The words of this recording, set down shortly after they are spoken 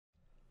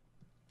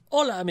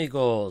Hola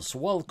amigos,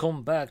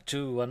 welcome back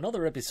to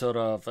another episode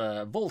of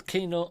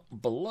Volcano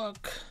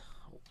Block.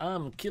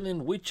 I'm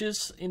killing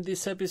witches in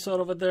this episode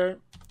over there.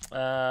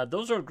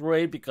 Those are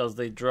great because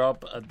they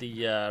drop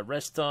the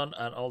redstone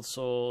and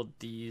also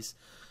these.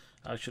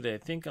 Actually, I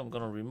think I'm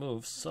gonna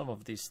remove some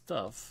of this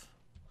stuff.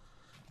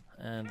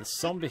 And the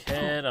zombie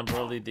head and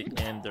probably the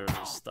ender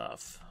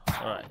stuff.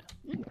 Alright.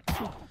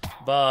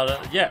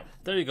 But yeah,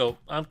 there you go.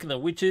 I'm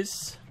killing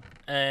witches.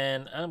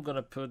 And I'm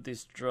gonna put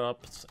these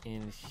drops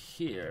in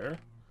here,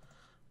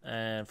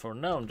 and for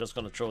now I'm just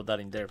gonna throw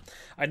that in there.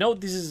 I know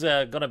this is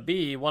gonna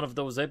be one of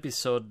those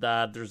episodes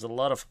that there's a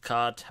lot of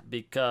cut,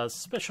 because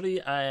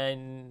especially I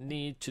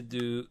need to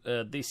do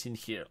this in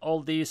here.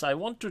 All these I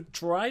want to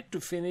try to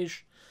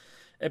finish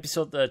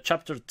episode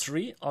chapter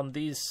 3 on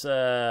this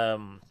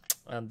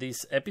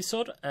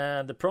episode,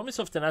 and the Promise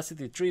of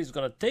Tenacity 3 is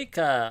gonna take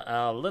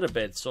a little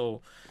bit.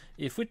 So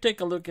if we take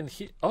a look in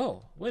here,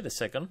 oh wait a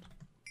second.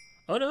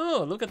 Oh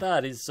no, look at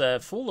that, it's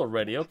full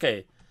already.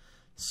 Okay,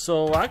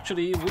 so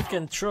actually we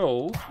can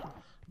throw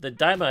the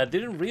diamond. I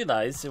didn't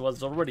realize it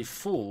was already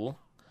full.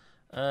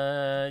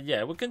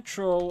 Yeah, we can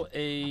throw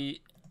a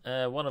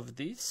one of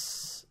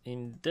these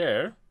in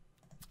there.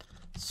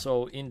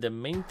 So in the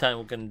meantime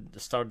we can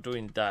start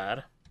doing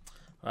that.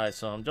 Alright,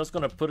 so I'm just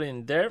gonna put it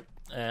in there,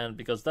 and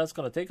because that's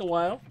gonna take a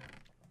while,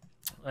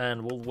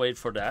 and we'll wait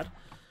for that.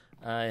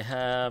 I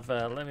have,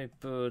 let me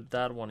put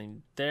that one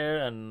in there,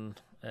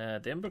 and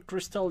the Ember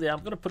Crystal, yeah,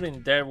 I'm gonna put it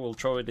in there. We'll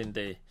throw it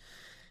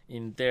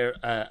in there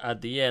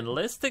at the end.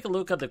 Let's take a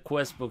look at the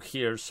quest book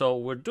here. So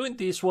we're doing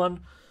this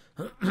one.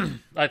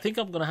 I think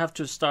I'm gonna have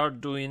to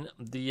start doing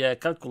the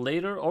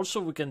calculator. Also,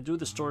 we can do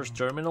the storage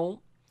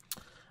terminal.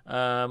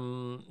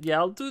 Yeah,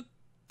 I'll do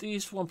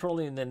this one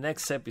probably in the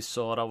next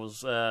episode. I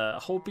was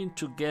hoping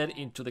to get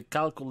into the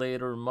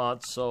calculator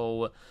mod.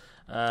 So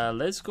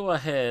let's go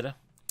ahead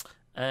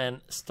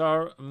and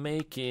start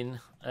making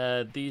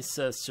these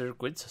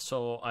circuits.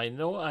 So I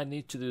know I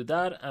need to do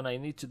that, and I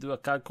need to do a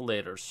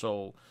calculator.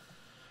 So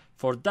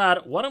for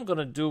that, what I'm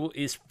gonna do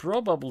is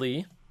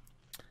probably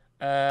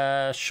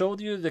show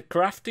you the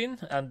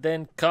crafting, and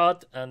then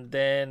cut, and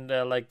then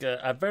like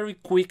a very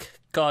quick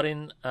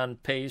cutting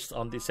and paste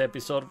on this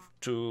episode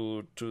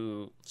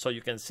to so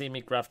you can see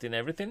me crafting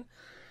everything.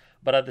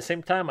 But at the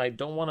same time, I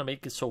don't want to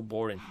make it so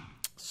boring.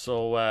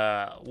 So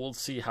we'll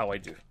see how I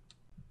do.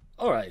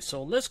 Alright,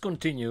 so let's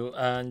continue,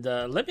 and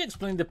let me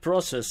explain the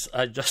process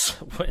I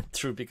just went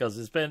through, because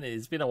it's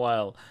been a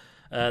while.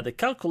 The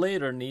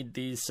calculator needs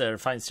these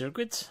refined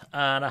circuits,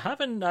 and I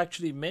haven't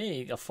actually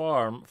made a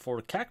farm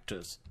for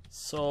cactus.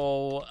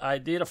 So I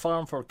did a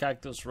farm for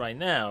cactus right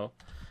now,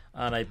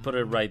 and I put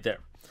it right there.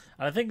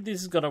 And I think this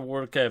is gonna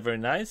work very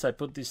nice. I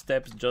put these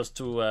steps just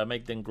to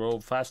make them grow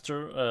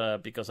faster,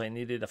 because I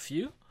needed a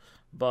few.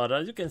 But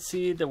as you can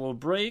see, they will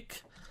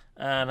break,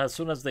 and as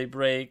soon as they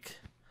break,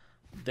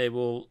 they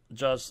will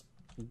just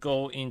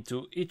go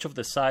into each of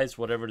the sides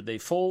whatever they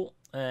fall,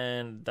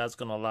 and that's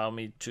gonna allow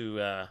me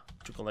to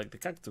collect the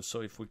cactus.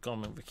 So if we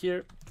come over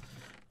here,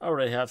 I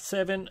already have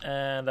 7,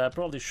 and I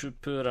probably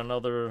should put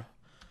another.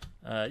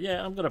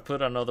 Yeah, I'm gonna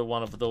put another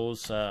one of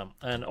those,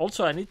 and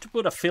also I need to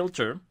put a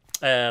filter.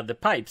 The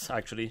pipes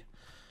actually.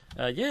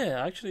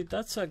 Yeah, actually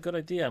that's a good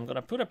idea. I'm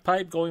gonna put a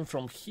pipe going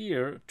from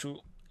here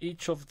to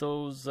each of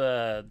those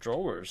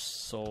drawers,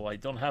 so I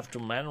don't have to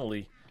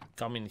manually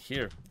come in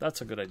here.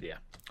 That's a good idea.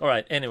 All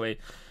right, anyway,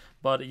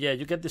 but yeah,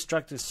 you get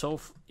distracted so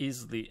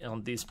easily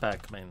on this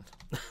pack, man.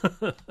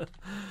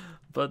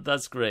 But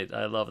that's great,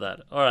 I love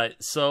that. All right,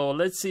 so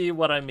let's see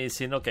what I'm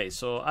missing. Okay,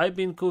 so I've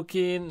been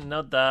cooking,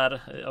 not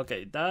that.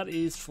 Okay, that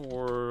is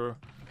for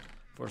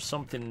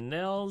something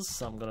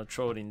else. I'm gonna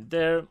throw it in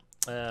there.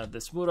 The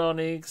smooth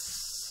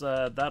onyx,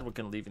 that we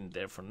can leave in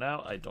there for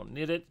now. I don't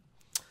need it.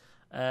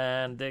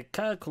 And the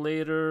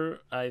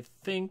calculator, I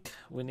think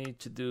we need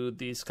to do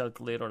this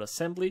calculator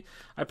assembly.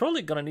 I'm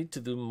probably gonna need to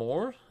do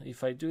more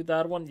if I do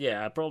that one.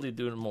 Yeah, I probably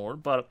do more.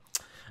 But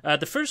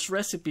the first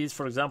recipes,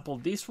 for example,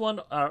 this one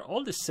are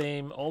all the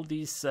same. All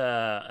these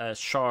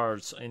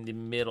shards in the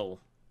middle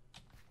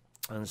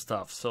and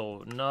stuff.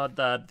 So not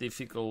that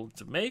difficult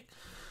to make.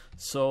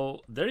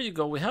 So there you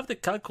go. We have the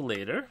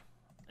calculator.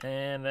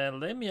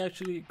 And let me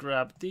actually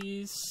grab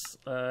these,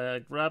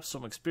 grab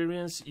some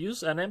experience,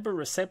 use an ember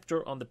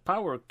receptor on the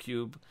power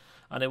cube,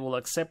 and it will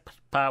accept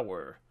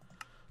power.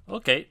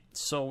 Okay,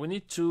 so we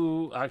need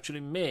to actually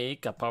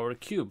make a power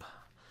cube.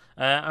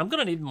 I'm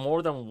gonna need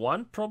more than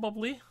one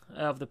probably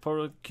of the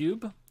power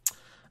cube.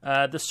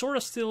 The sword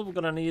is still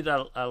gonna need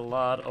a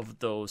lot of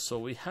those, so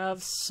we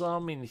have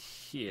some in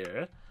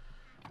here.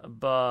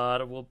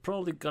 But we're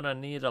probably gonna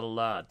need a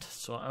lot,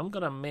 so I'm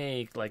gonna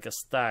make like a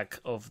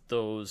stack of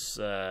those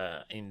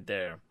in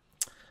there.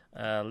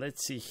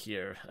 Let's see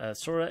here,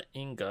 Sora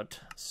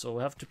ingot, so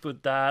we have to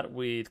put that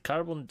with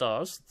carbon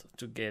dust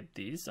to get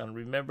these. And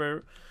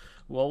remember,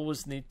 we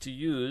always need to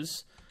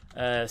use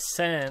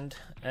sand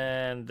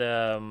and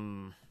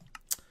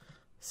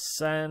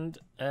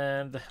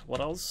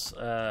what else,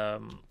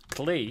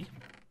 clay.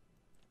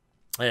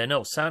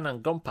 No, sand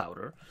and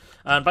gunpowder.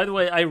 And by the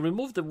way, I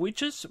removed the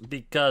witches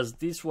because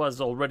this was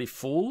already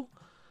full.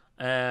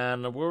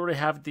 And we already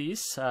have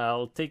this.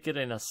 I'll take it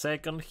in a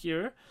second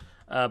here.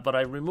 But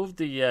I removed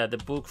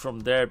the book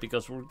from there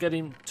because we're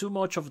getting too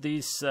much of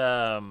these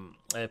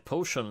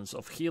potions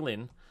of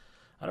healing.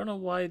 I don't know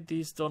why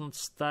these don't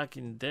stack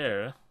in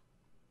there.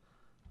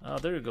 Oh,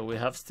 there you go. We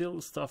have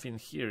still stuff in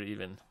here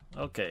even.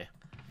 Okay.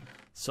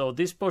 So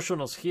these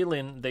potions of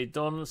healing, they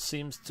don't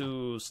seem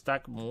to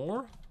stack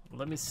more.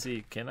 Let me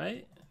see. Can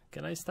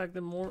I stack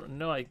them more?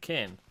 No, I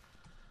can.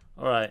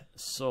 All right.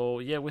 So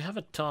yeah, we have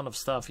a ton of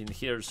stuff in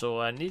here.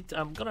 So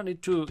I'm gonna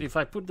need to, if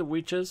I put the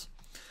witches,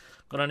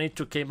 I'm gonna need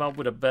to come up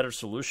with a better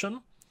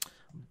solution.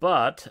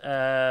 But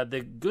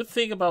the good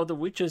thing about the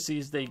witches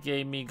is they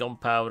gave me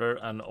gunpowder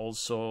and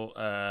also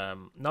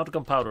not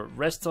gunpowder,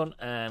 redstone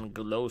and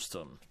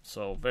glowstone.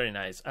 So very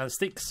nice, and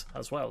sticks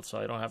as well. So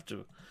I don't have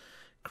to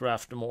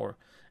craft more.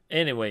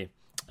 Anyway,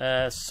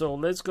 so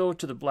let's go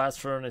to the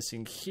blast furnace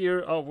in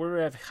here. Oh, we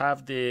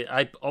have the.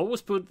 I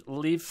always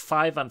leave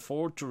 5 and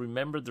 4 to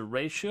remember the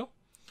ratio.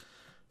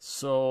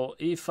 So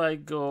if I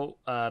go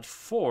at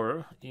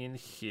 4 in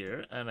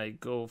here and I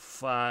go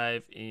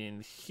 5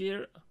 in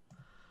here,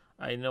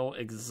 I know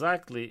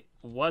exactly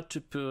what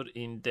to put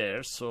in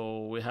there.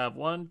 So we have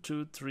 1,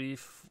 2, 3,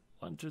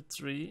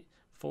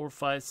 4,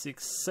 5,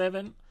 6,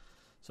 7.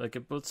 So I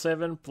can put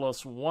 7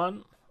 plus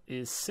 1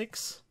 is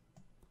 6.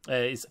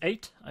 Is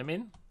 8. I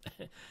mean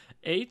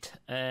 8,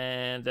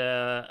 and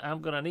I'm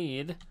gonna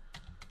need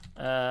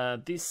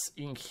this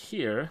in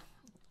here.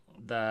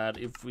 That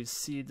if we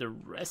see the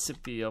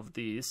recipe of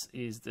this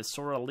is the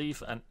sorrel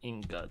leaf and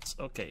ingots.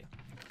 Okay,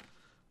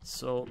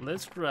 so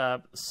let's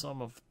grab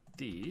some of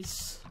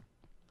these.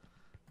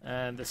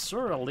 And the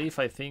sorrel leaf,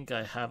 I think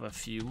I have a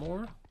few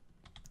more.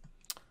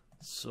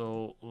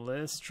 So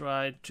let's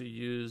try to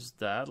use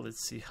that.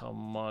 Let's see how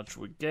much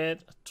we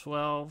get.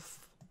 12.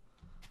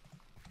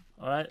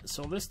 Alright,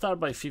 so let's start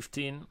by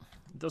 15.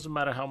 It doesn't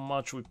matter how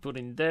much we put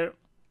in there.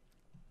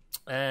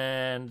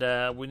 And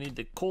we need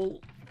the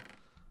coal.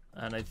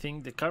 And I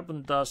think the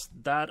carbon dust,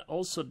 that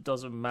also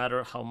doesn't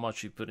matter how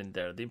much you put in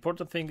there. The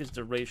important thing is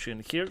the ratio in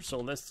here. So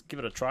let's give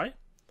it a try.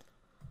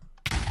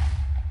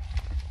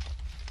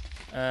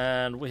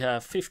 And we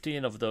have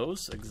 15 of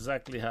those,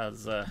 exactly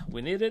as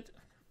we needed.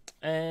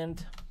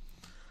 And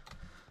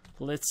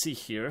let's see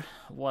here,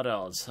 what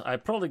else? I'm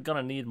probably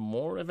gonna need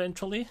more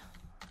eventually,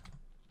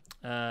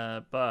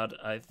 but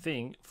I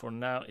think for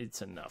now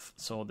it's enough.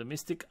 So the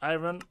mystic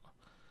iron,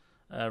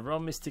 raw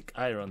mystic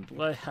iron.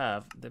 Do I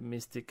have the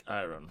mystic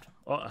iron?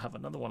 Oh, I have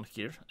another one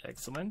here.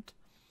 Excellent.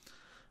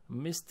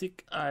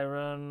 Mystic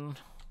iron.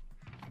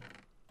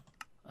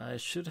 I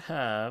should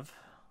have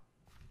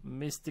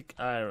mystic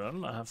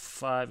iron. I have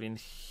 5 in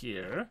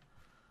here,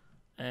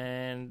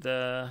 and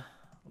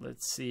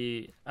let's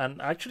see.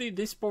 And actually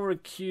this power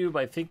cube,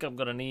 I think I'm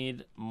gonna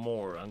need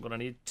more. I'm gonna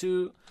need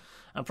 2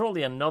 and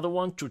probably another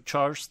one to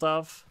charge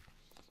stuff.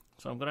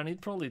 So I'm gonna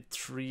need probably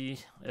 3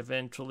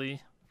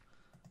 eventually.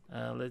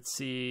 Let's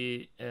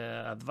see,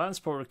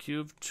 advanced power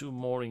cube, 2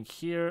 more in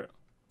here.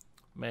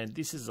 Man,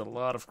 this is a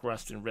lot of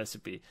crafting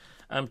recipe.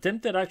 I'm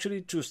tempted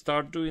actually to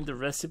start doing the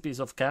recipes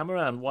off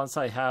camera, and once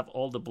I have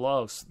all the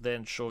blocks,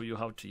 then show you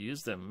how to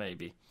use them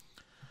maybe.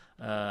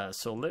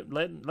 So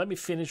let me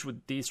finish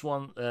with this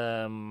one.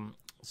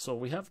 So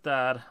we have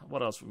that.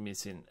 What else we're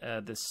missing?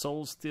 The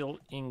soul steel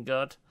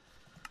ingot.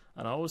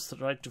 And I always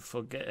try to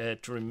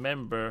forget to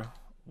remember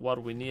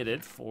what we need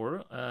it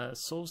for.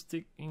 Soul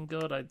steel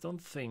ingot, I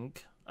don't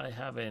think I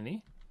have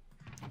any.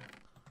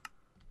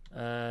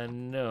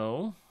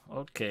 No.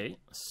 Okay,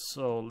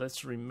 so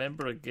let's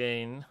remember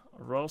again.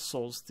 Raw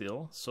soul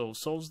steel. So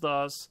soul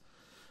dust,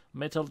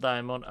 metal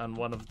diamond, and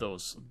one of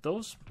those.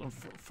 Those,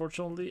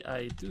 unfortunately,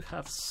 I do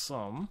have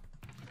some.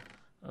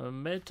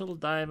 Metal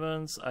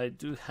diamonds I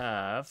do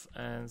have,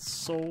 and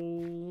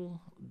soul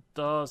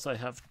dust I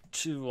have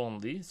 2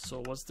 only.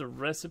 So what's the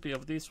recipe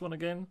of this one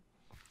again?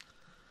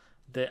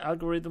 The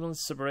algorithm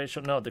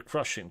separation, no, the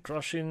crushing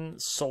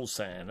soul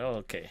sand.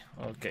 Okay,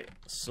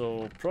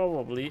 so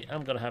probably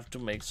I'm gonna have to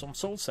make some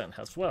soul sand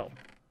as well.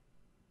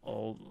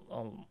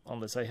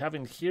 Unless I have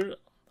in here,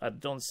 I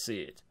don't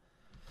see it.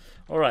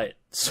 Alright,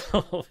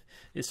 so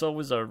it's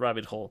always a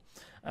rabbit hole.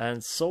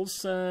 And soul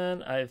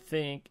sand, I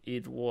think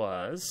it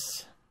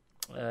was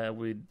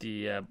with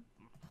the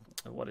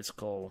what is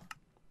called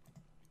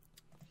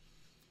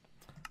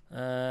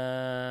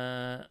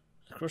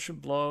crushing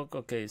block.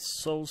 Okay,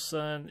 soul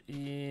sand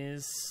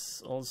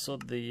is also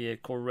the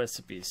core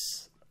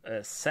recipes.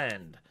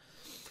 Sand.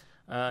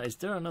 Is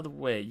there another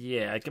way?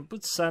 Yeah, I can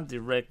put sand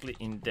directly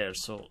in there.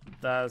 So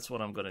that's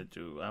what I'm gonna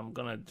do. I'm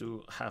gonna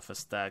do half a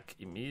stack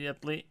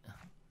immediately.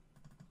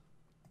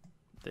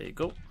 There you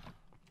go.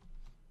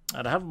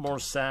 And I have more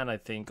sand, I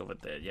think, over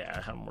there. Yeah,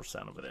 I have more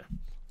sand over there.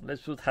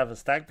 Let's put half a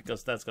stack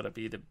because that's gonna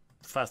be the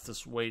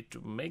fastest way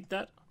to make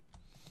that.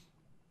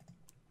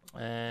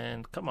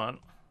 And come on.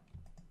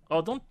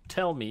 Oh, don't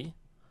tell me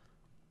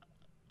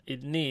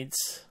it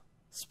needs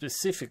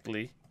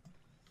specifically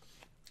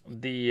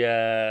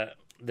the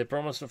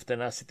Promise of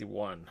Tenacity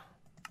 1.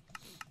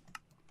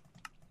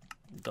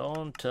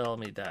 Don't tell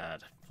me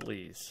that,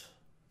 please.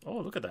 Oh,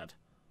 look at that.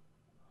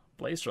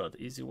 Blaze rod,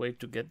 easy way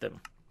to get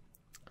them.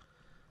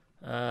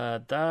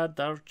 That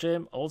dark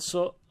gem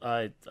also,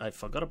 I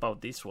forgot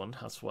about this one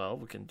as well.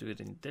 We can do it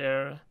in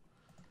there.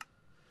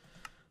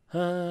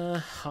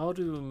 How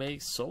do we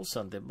make soul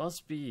sand? There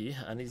must be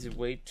an easy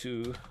way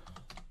to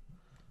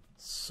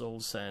soul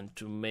sand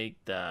to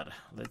make that.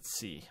 Let's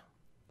see.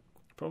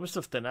 Promise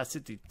of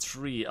tenacity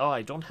 3. Oh,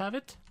 I don't have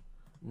it?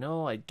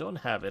 No, I don't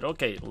have it.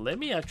 Okay, let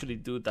me actually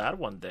do that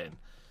one then,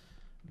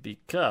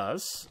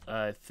 because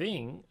I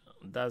think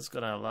that's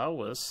gonna allow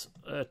us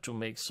to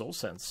make soul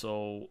sand.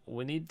 So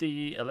we need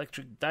the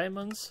electric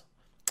diamonds.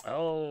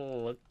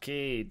 Oh,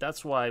 okay,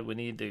 that's why we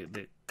need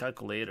the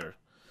calculator.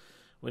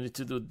 We need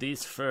to do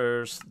this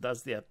first.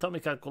 That's the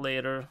atomic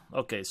calculator.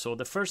 Okay, so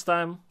the first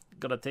time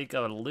gonna take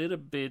a little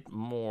bit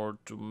more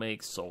to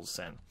make soul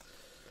sand.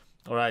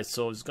 All right,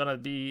 so it's gonna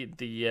be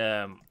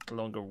the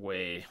longer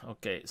way.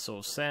 Okay,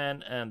 so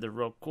sand and the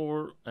rock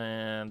core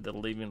and the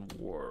living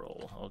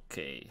world.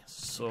 Okay,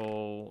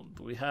 so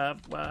do we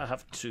have? Well, I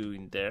have 2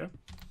 in there,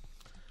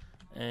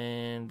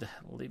 and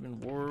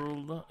living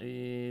world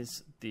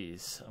is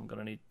this. I'm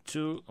gonna need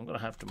 2. I'm gonna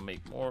have to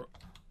make more.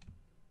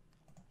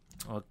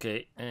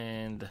 Okay,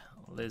 and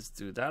let's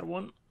do that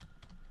one,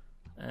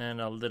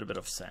 and a little bit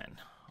of sand.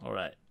 All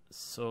right,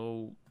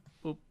 so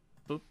boop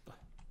boop.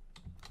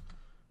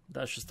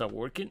 That should start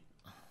working.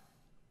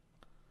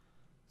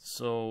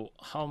 So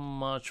how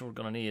much we're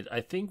gonna need?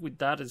 I think with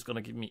that it's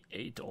gonna give me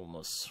 8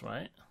 almost,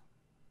 right?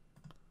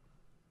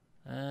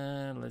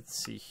 And let's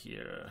see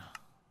here.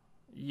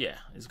 Yeah,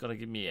 it's gonna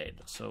give me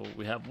 8. So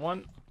we have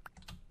 1,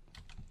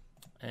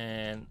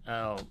 and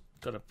I'll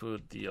gotta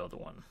put the other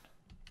one.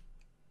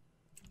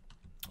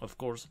 Of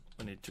course,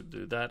 we need to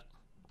do that.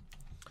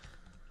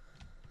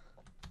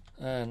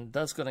 And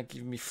that's gonna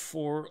give me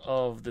 4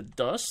 of the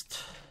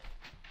dust.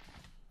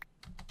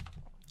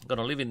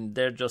 Gonna leave it in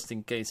there just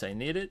in case I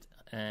need it,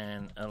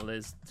 and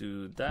let's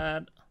do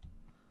that.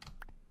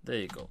 There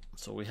you go.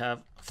 So we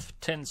have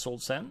 10 soul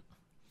sand,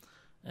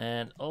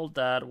 and all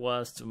that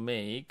was to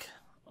make,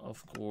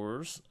 of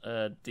course,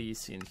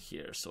 this in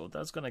here. So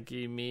that's gonna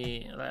give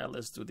me,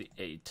 let's do the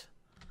 8.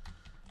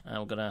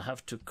 I'm gonna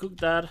have to cook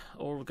that,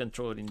 or we can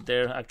throw it in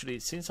there.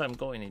 Actually, since I'm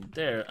going in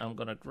there, I'm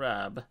gonna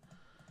grab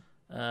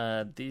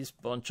this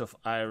bunch of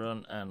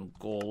iron and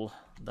gold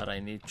that I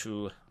need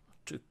to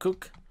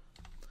cook.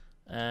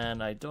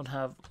 And I don't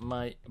have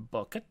my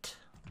bucket,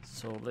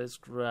 so let's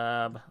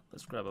grab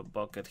a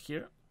bucket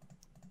here,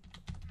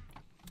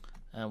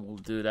 and we'll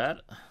do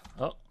that.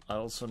 Oh, I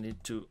also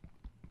need to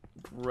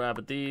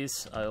grab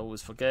these. I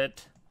always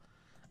forget.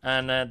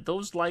 And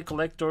those light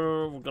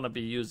collector, we're gonna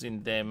be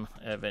using them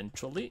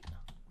eventually.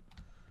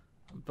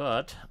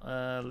 But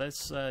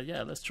let's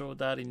throw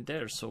that in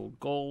there. So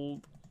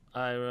gold,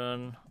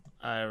 iron,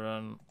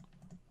 iron,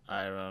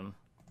 iron,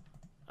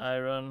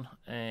 iron,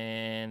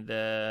 and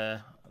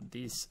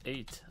these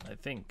 8, I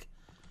think.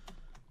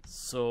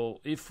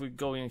 So if we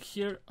go in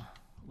here,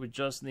 we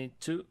just need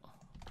to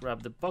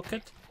grab the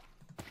bucket,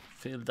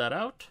 fill that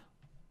out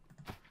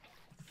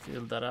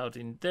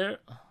in there,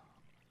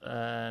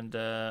 and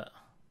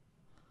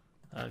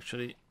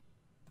actually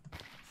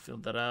fill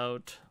that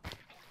out.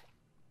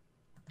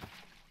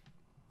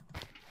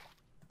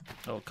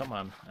 Oh, come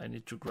on, I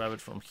need to grab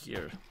it from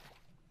here.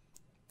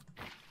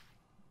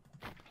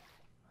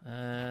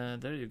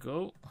 And there you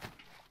go.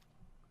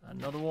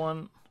 Another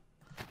one.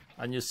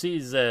 And you see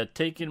it's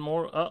taking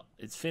more. Oh,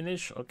 it's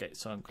finished. Okay,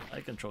 so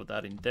I can throw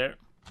that in there.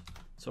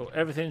 So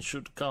everything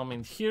should come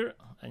in here,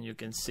 and you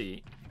can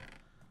see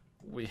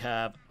we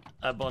have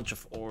a bunch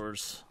of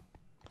ores.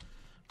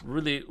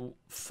 Really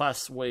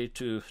fast way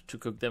to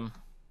cook them.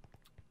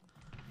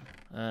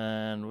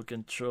 And we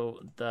can throw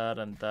that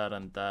and that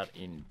and that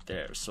in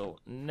there. So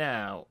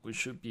now we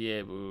should be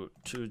able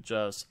to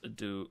just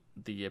do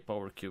the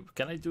power cube.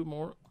 Can I do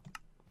more?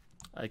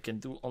 I can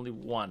do only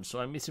 1. So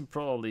I'm missing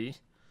probably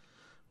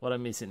what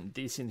I'm missing.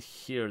 This in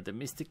here, the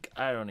mystic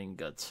iron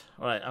ingot.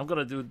 All right, I'm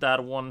gonna do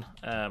that one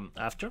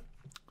after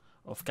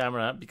off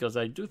camera, because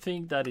I do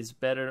think that is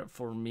better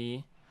for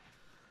me.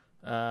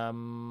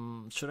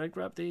 Should I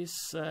grab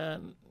this?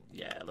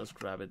 Yeah, let's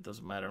grab it,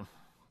 doesn't matter.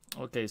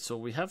 Okay, so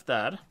we have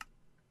that,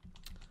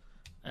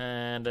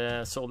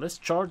 and so let's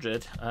charge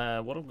it.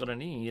 What I'm gonna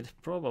need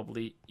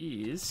probably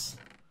is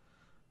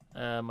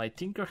my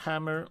tinker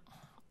hammer.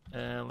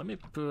 Let me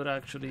put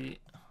actually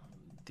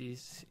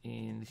this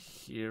in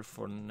here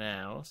for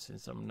now,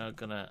 since I'm not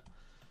gonna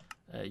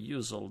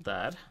use all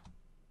that,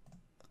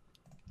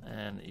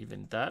 and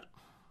even that.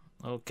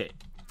 Okay,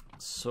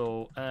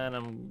 so, and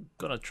I'm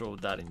gonna throw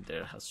that in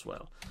there as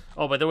well.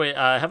 Oh, by the way,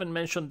 I haven't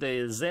mentioned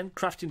the Zen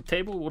crafting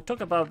table. We'll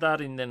talk about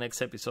that in the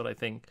next episode, I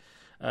think.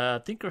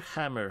 Tinker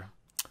hammer.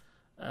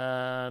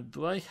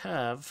 Do I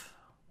have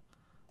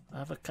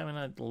a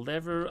cabinet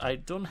lever? I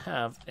don't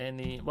have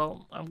any.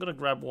 Well, I'm gonna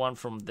grab one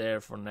from there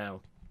for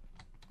now.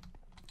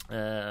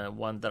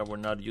 One that we're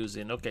not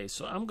using. Okay,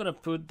 so I'm gonna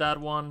put that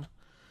one.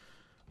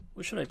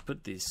 Where should I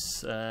put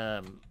this?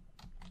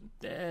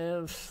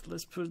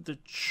 let's put the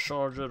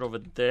charger over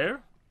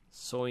there.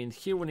 So in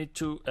here we need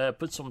to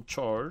put some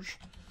charge.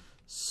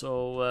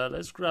 So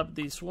let's grab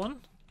this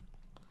one,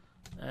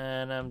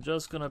 and I'm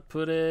just gonna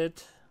put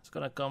it. It's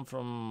gonna come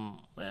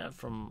from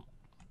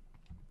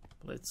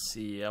let's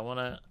see, I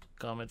wanna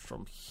come it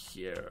from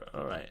here.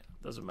 All right,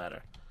 doesn't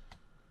matter.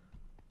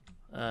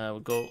 We'll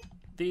go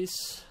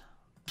this,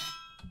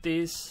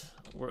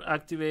 we're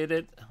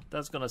activated.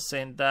 That's gonna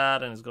send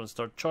that, and it's gonna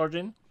start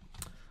charging.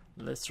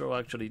 Let's throw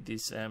actually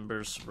these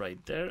embers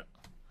right there.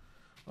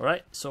 All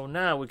right, so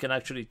now we can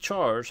actually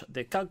charge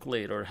the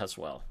calculator as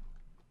well.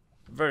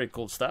 Very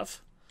cool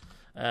stuff.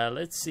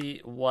 Let's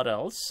see what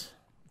else.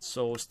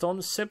 So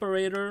stone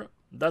separator,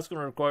 that's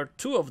going to require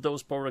 2 of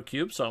those power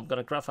cubes, so I'm going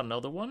to craft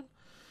another one.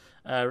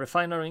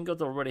 Refiner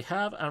ingot already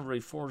have, and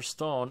reinforced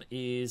stone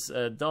is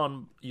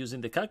done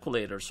using the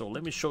calculator. So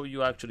let me show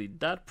you actually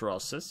that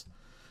process.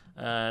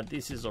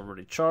 This is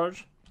already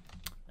charged,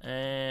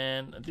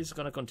 and this is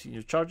going to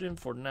continue charging.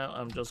 For now,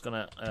 I'm just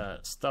going to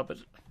stop it,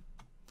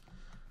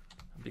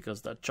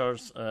 because that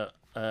charges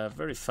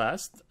very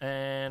fast.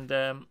 And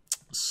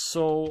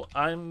so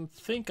I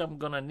think I'm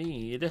gonna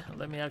need,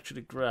 let me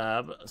actually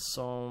grab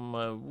some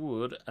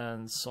wood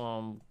and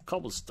some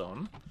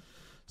cobblestone.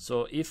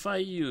 So if I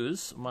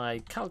use my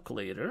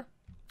calculator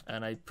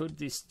and I put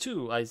these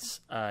 2,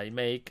 I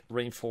make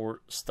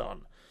reinforced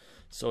stone.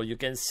 So you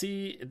can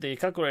see the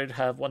calculator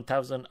have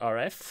 1000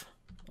 RF,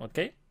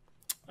 okay?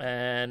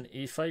 And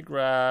if I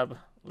grab,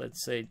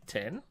 let's say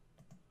 10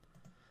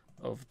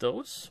 of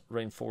those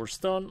reinforced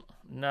stone,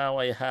 now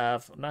I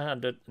have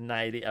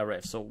 990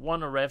 RF, so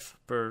 1 RF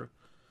per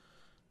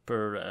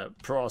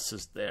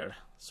process there.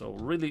 So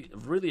really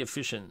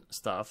efficient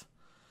stuff.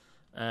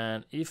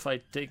 And if I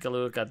take a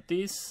look at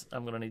this,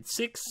 I'm gonna need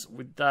 6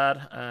 with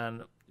that,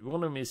 and we're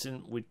only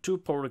missing with 2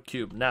 power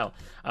cube. Now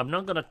I'm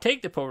not gonna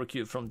take the power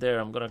cube from there.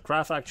 I'm gonna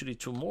craft actually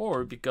 2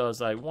 more,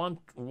 because I want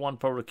 1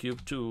 power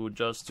cube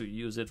just to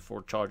use it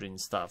for charging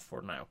stuff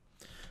for now.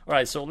 All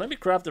right, so let me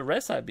craft the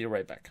rest. I'll be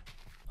right back.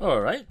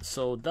 Alright,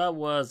 so that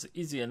was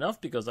easy enough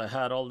because I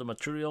had all the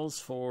materials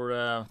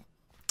for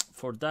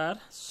that.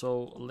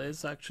 So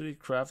let's actually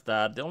craft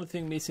that. The only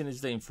thing missing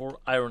is the reinforced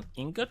iron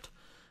ingot,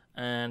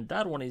 and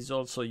that one is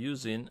also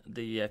using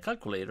the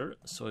calculator.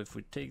 So if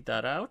we take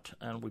that out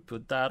and we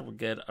put that, we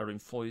get a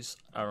reinforced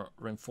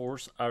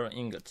iron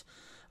ingot.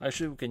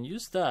 Actually, we can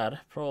use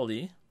that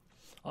probably.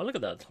 Oh, look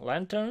at that,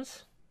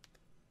 lanterns.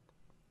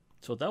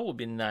 So that would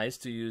be nice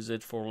to use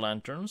it for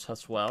lanterns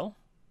as well.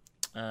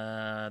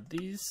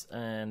 These,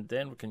 and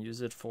then we can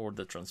use it for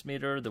the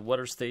transmitter, the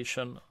water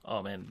station.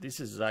 Oh man, this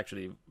is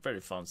actually very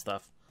fun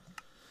stuff.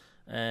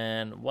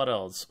 And what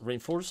else?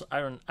 Reinforced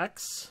iron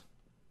axe.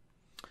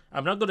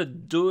 I'm not gonna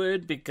do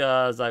it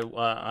because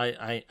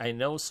I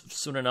know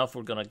soon enough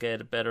we're gonna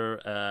get better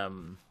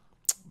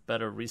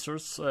better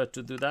resource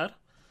to do that.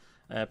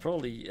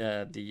 Probably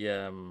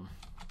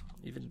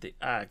even the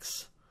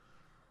axe.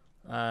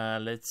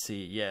 Let's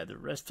see. Yeah, the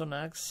redstone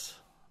axe.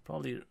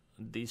 Probably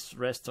this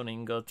redstone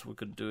ingot, we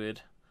could do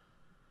it.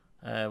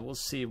 We'll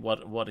see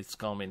what is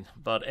coming,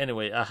 but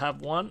anyway, I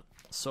have 1.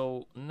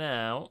 So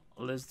now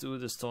let's do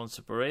the stone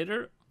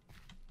separator.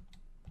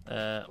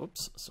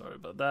 Oops, sorry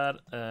about that.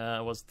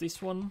 Was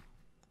this one?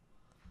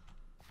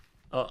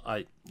 Oh,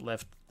 I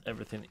left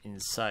everything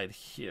inside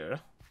here.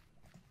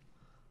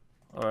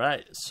 All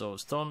right, so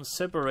stone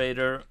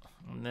separator.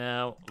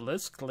 Now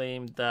let's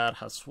claim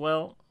that as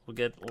well. We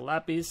get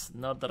lapis.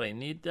 Not that I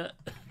need that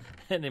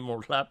any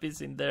more lapis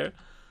in there.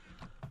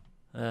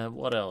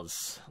 What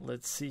else?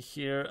 Let's see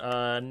here.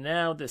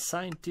 Now the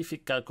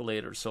scientific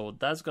calculator. So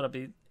that's gonna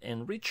be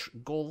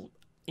enriched gold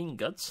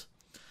ingots.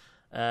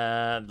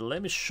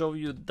 Let me show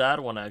you that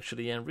one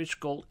actually. Enriched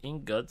gold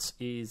ingots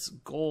is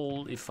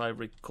gold, if I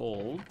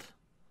recall.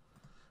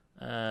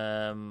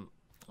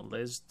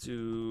 Let's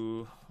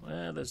do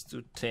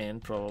 10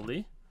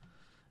 probably.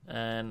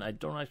 And I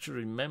don't actually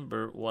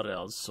remember what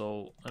else.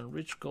 So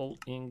enriched gold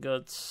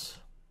ingots.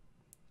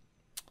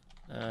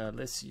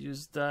 Let's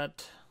use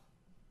that.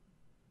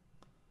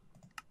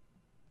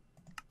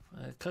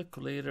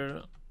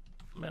 Calculator.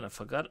 Man, I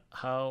forgot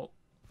how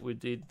we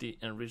did the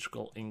enriched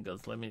gold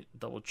ingots. Let me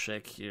double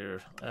check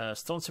here.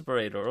 Stone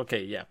separator.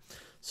 Okay, yeah.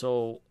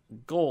 So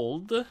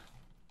gold.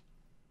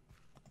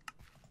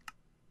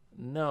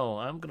 No,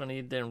 I'm gonna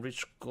need the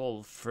enriched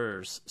gold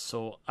first.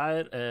 So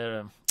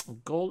I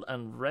gold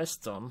and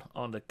redstone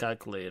on the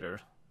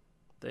calculator.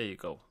 There you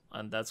go.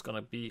 And that's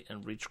gonna be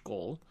enriched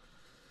gold.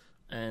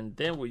 And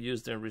then we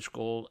use the enriched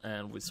gold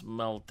and we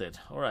smelt it.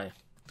 All right.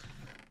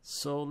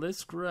 So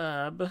let's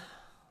grab.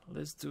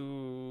 Let's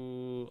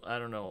do, I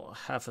don't know,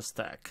 half a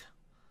stack.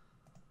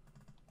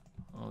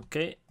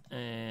 Okay,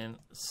 and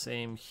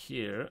same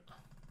here.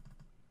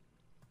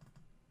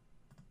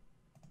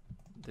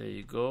 There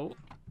you go.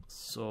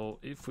 So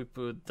if we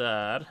put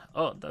that,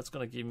 oh, that's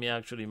gonna give me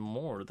actually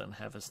more than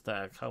half a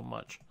stack. How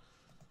much?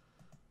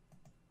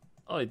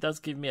 Oh, it does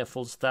give me a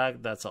full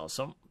stack. That's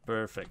awesome.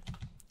 Perfect.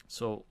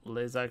 So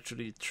let's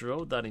actually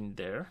throw that in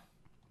there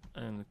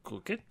and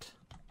cook it.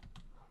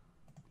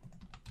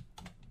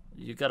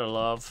 You gotta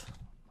love.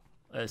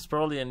 It's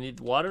probably I need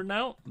water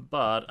now,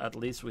 but at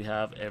least we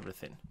have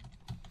everything.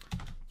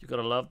 You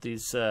gotta love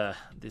this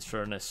this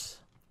furnace,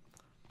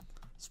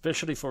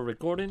 especially for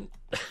recording.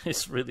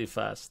 It's really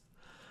fast.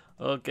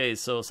 Okay,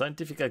 so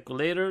scientific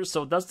calculator.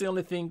 So that's the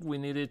only thing we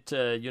needed.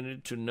 You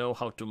need to know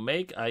how to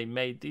make. I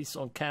made this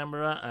on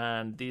camera,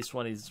 and this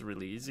one is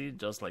really easy,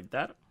 just like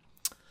that.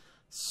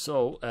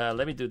 So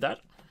let me do that.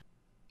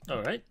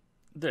 All right,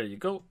 there you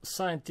go.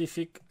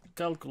 Scientific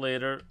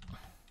calculator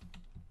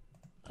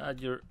at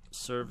your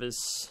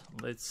service.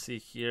 Let's see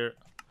here.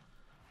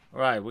 All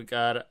right, we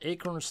got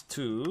acorns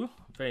 2.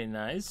 Very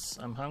nice.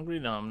 I'm hungry.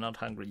 No, I'm not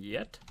hungry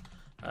yet.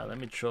 Let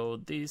me throw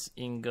these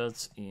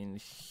ingots in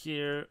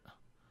here.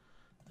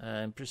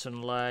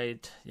 Imprison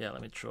light. Yeah,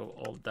 let me throw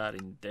all that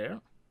in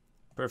there.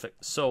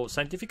 Perfect. So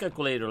scientific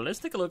calculator. Let's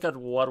take a look at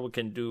what we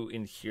can do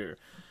in here.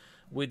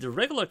 With the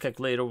regular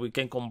calculator, we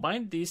can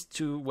combine these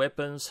two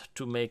weapons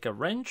to make a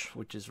wrench,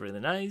 which is really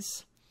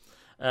nice.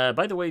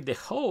 By the way, the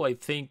hoe, I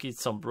think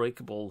it's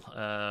unbreakable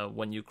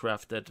when you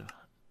craft it.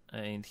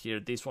 In here,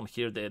 this one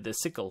here, the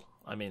sickle,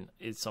 I mean,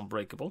 it's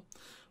unbreakable.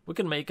 We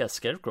can make a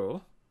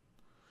scarecrow.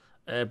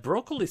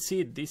 Broccoli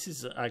seed, this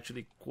is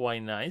actually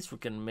quite nice. We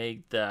can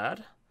make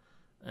that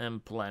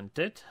and plant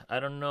it. I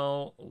don't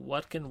know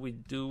what can we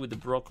do with the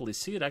broccoli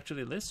seed.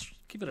 Actually, let's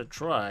give it a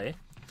try.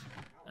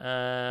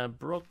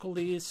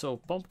 Broccoli, so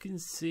pumpkin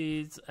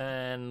seeds,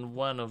 and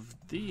one of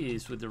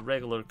these with the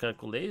regular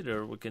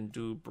calculator, we can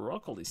do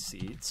broccoli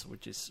seeds,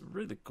 which is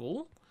really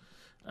cool.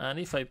 And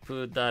if I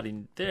put that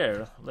in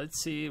there, let's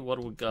see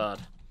what we got.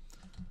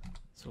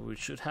 So we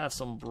should have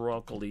some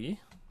broccoli.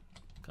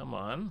 Come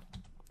on,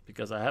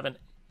 because I haven't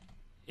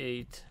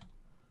ate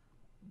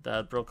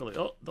that broccoli.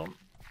 Oh,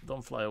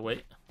 don't fly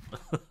away.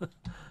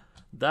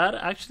 That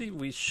actually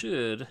we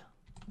should.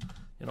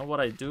 You know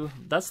what I do?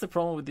 That's the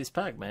problem with this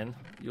pack, man.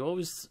 You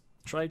always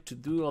try to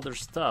do other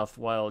stuff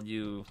while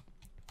you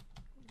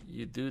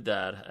do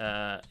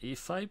that.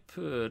 If I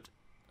put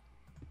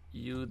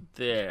you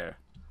there,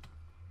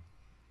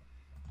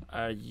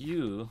 are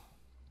you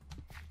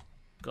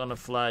gonna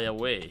fly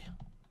away?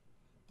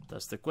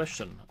 That's the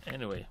question.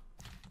 Anyway,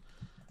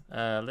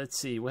 let's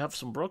see. We have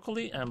some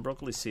broccoli and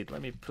broccoli seed.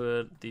 Let me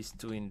put these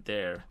two in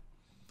there.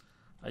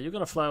 Are you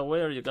gonna fly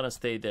away or are you gonna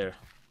stay there?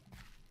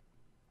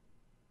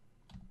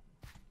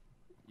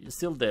 You're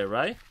still there,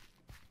 right?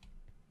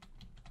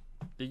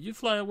 Did you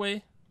fly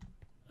away?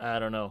 I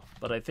don't know,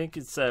 but I think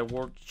it's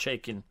worth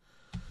checking.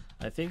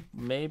 I think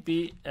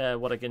maybe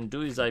what I can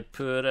do is I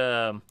put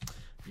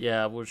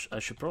yeah, I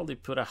should probably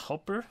put a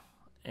hopper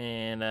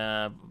and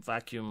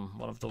vacuum,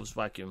 one of those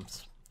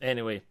vacuums.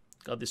 Anyway,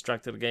 got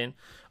distracted again.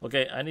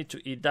 Okay, I need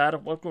to eat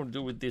that. What can we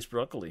do with this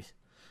broccoli?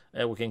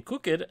 We can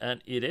cook it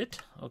and eat it.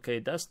 Okay,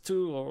 that's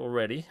 2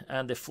 already.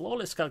 And the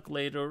flawless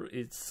calculator,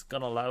 it's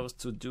gonna allow us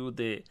to do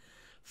the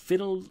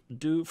fiddle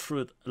do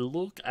fruit.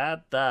 Look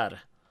at that.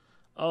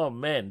 Oh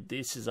man,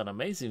 this is an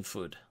amazing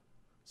food.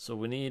 So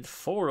we need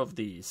 4 of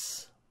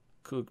these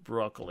cooked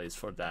broccolis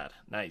for that.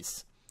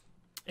 Nice.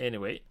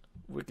 Anyway,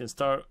 we can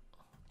start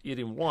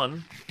eating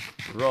one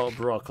raw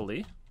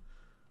broccoli,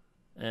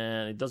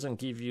 and it doesn't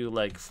give you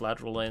like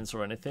flatulence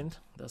or anything.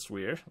 That's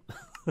weird.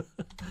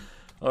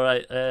 All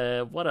right,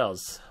 what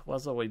else?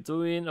 What was I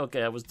doing?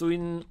 Okay, I was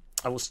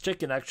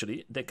checking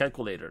actually the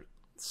calculator.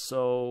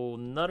 So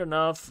not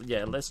enough.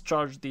 Yeah, let's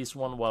charge this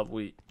one while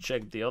we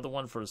check the other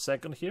one for a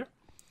second here.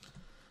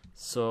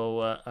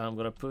 So I'm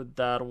gonna put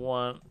that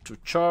one to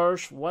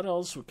charge. What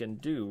else we can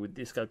do with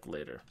this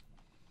calculator?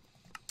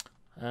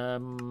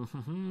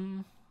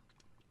 The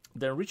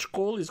enriched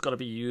coal is gonna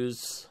be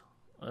used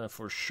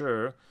for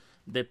sure.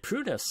 The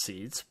prunus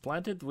seeds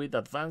planted with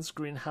advanced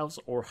greenhouse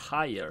or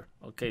higher.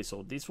 Okay,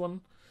 so this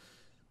one,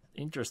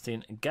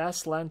 interesting.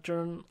 Gas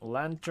lantern,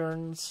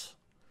 lanterns,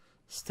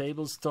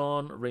 stable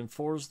stone,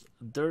 reinforced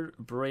dirt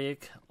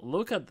brick.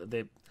 Look at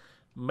the,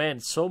 man,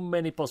 so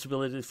many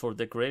possibilities for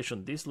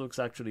decoration. This looks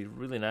actually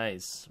really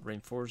nice.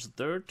 Reinforced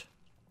dirt.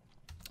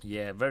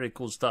 Yeah, very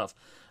cool stuff.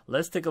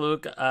 Let's take a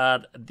look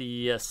at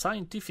the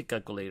scientific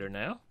calculator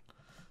now.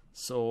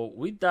 So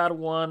with that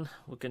one,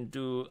 we can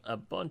do a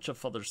bunch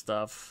of other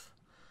stuff.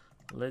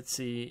 Let's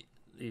see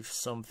if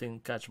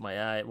something catch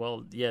my eye.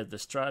 Well, yeah, the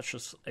trash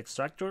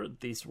extractor.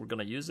 This we're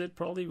gonna use it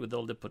probably with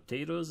all the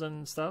potatoes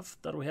and stuff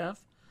that we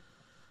have.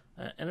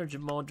 Energy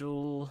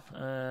module,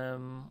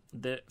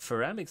 the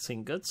ceramic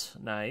ingots,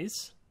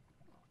 nice,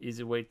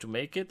 easy way to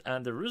make it,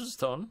 and the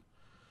rootstone,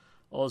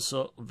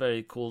 also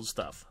very cool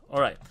stuff. All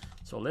right,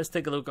 so let's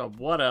take a look at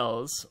what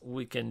else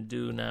we can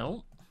do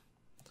now.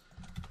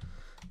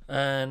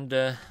 And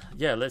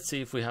yeah, let's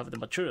see if we have the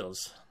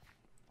materials.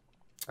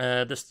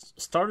 The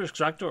starter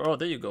extractor, oh,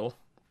 there you go.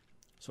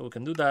 So we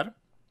can do that.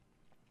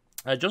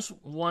 I just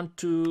want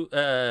to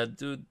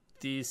do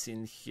this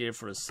in here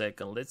for a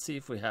second. Let's see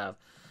if we have.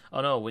 Oh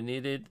no, we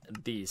needed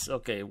this.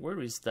 Okay, where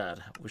is that?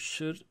 We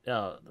should,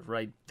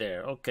 right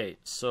there. Okay,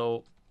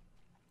 so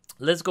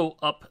let's go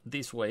up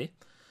this way.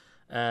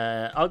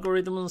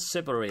 Algorithm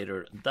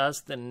separator.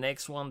 That's the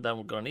next one that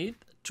we're gonna need.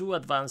 2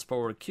 advanced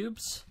power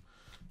cubes.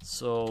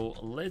 So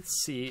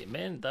let's see,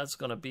 man, that's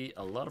gonna be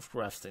a lot of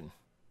crafting.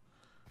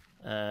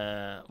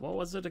 What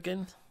was it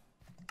again?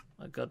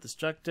 I got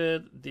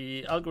distracted.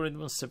 The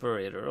algorithm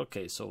separator.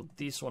 Okay, so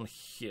this one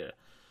here.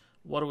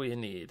 What do we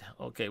need?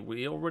 Okay,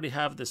 we already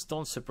have the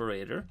stone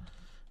separator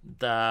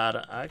that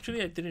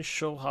actually I didn't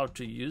show how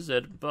to use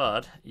it,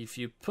 but if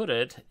you put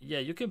it, yeah,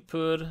 you can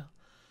put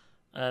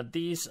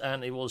these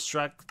and it will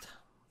extract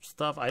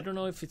stuff. I don't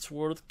know if it's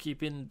worth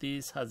keeping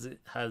this as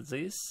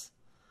this.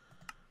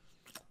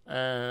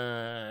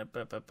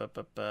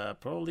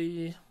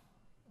 Probably.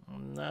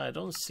 No, I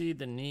don't see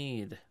the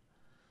need.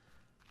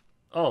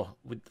 Oh,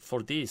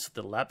 for this,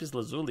 the lapis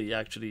lazuli,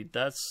 actually,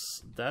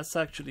 that's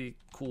actually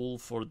cool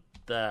for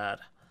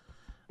that.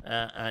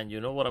 And you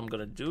know what I'm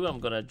gonna do? I'm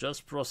gonna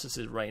just process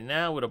it right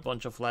now with a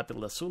bunch of lapis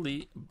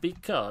lazuli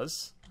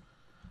because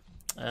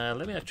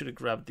let me actually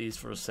grab these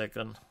for a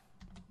second.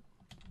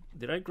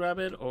 Did I grab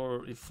it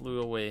or it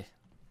flew away?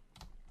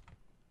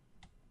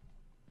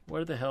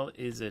 Where the hell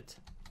is it?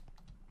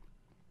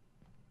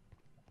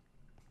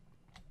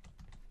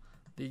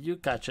 Did you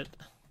catch it?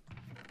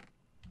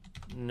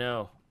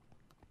 No.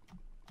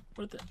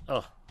 Where the,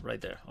 oh, right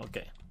there.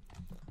 Okay.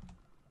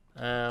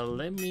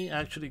 Let me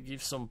actually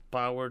give some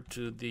power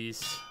to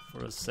this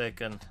for a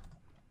second.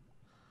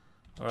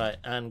 Alright,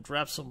 and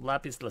grab some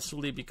lapis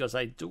lazuli because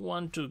I do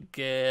want to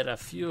get a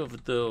few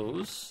of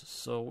those.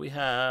 So we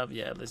have,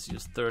 yeah, let's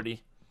use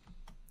 30.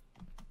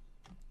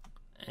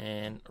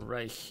 And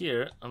right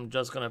here, I'm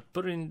just gonna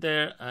put it in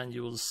there and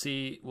you will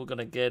see we're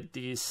gonna get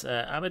these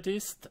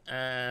amethyst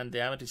and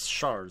the amethyst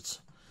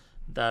shards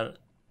that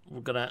we're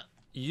gonna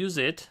use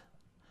it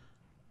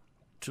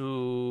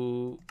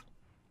to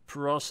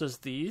process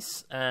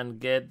these and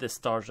get the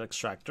starch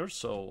extractor.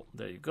 So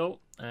there you go.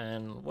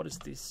 And what is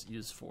this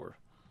used for?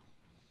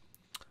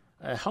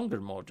 A hunger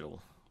module.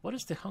 What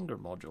is the hunger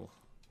module?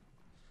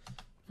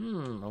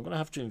 I'm gonna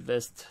have to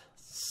invest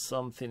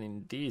something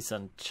in this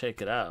and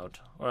check it out.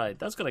 Alright,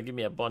 that's gonna give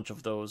me a bunch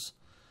of those.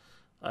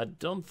 I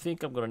don't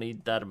think I'm gonna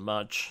need that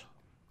much,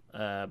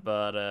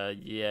 but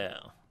yeah,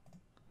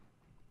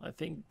 I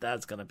think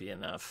that's gonna be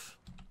enough.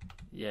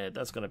 Yeah,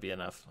 that's gonna be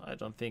enough. I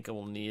don't think I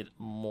will need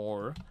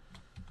more,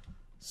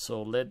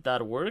 so let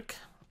that work.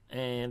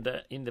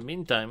 And in the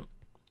meantime,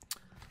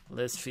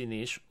 let's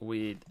finish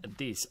with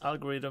this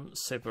algorithm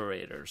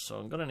separator. So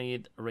I'm gonna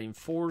need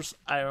reinforced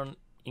iron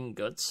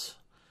ingots,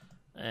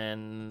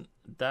 and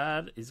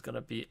that is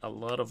gonna be a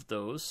lot of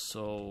those,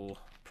 so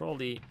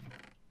probably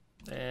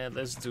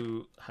let's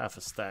do half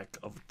a stack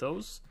of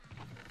those,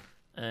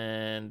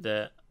 and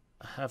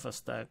half a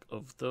stack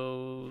of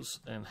those,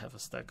 and half a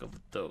stack of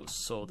those.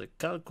 So the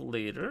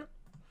calculator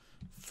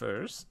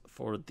first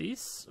for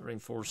this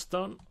reinforced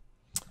stone,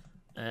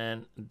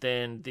 and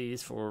then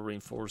this for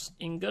reinforced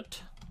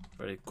ingot.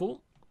 Very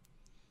cool.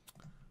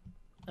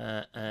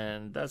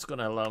 And that's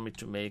gonna allow me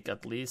to make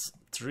at least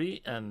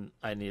 3, and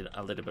I need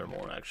a little bit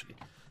more actually.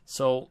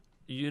 So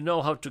you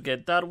know how to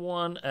get that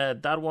one.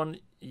 That one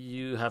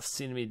you have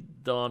seen me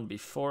done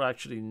before.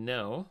 Actually,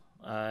 no.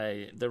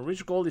 The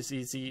rich gold is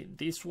easy.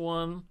 This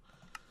one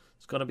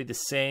is gonna be the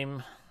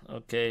same.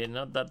 Okay,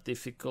 not that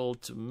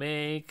difficult to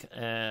make.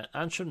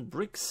 Ancient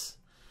bricks.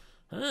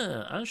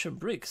 Ancient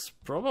bricks,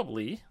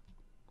 probably.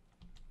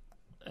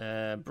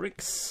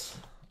 Bricks.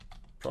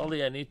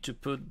 Probably I need to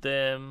put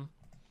them.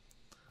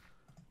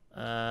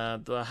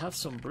 Do I have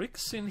some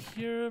bricks in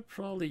here?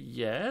 Probably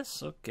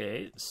yes.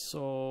 Okay,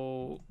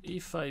 so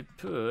if I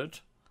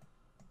put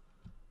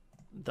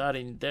that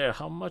in there,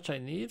 how much I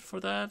need for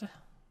that?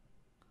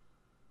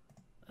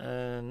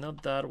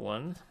 Not that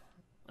one.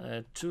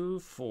 2,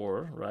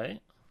 4,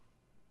 right?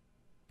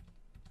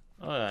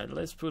 Alright,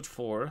 let's put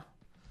 4.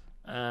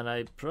 And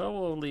I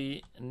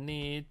probably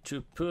need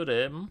to put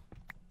them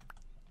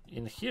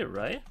in here,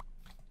 right?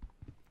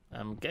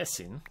 I'm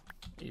guessing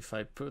if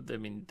I put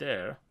them in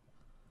there,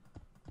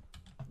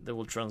 they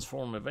will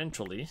transform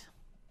eventually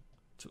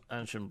to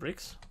ancient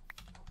bricks.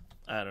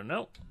 I don't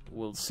know.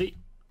 We'll see.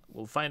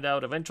 We'll find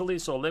out eventually.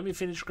 So let me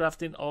finish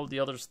crafting all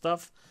the other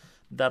stuff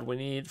that we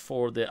need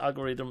for the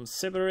algorithm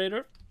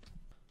separator.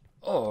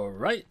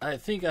 Alright, I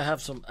think I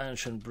have some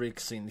ancient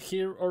bricks in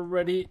here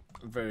already.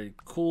 Very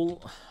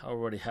cool. I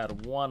already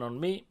had one on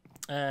me.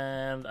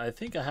 And I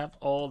think I have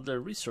all the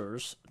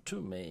resources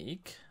to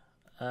make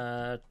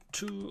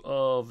 2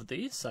 of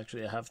these.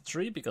 Actually, I have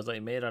 3 because I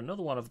made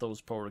another one of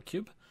those power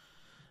cube.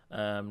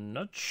 I'm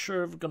not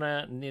sure if we're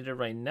gonna need it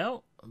right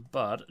now,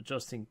 but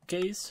just in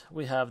case,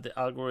 we have the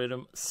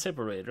algorithm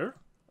separator.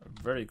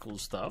 Very cool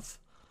stuff.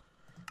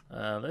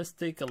 Let's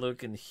take a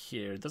look in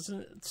here. It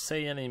doesn't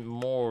say any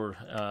more.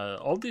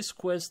 All these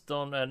quests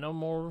don't no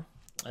more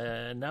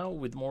now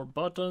with more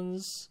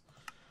buttons.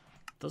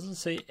 Doesn't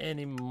say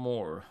any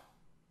more.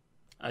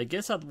 I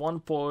guess at one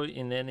point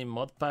in any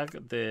mod pack,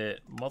 the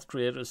mod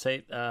creator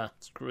said,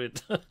 screw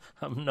it,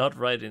 I'm not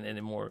writing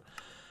anymore.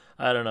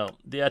 I don't know.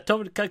 The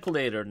atomic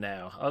calculator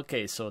now.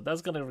 Okay, so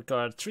that's going to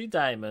require 3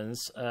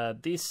 diamonds.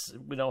 This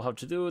we know how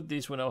to do.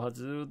 This we know how to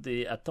do.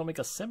 The atomic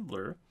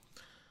assembler.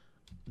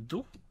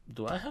 Do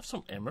I have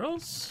some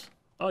emeralds?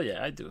 Oh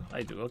yeah, I do.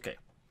 Okay.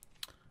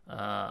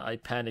 I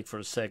panicked for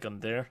a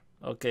second there.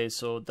 Okay,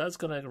 so that's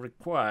gonna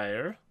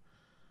require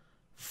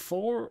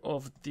 4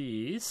 of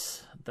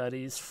these. That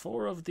is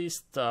 4 of this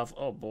stuff.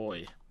 Oh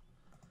boy,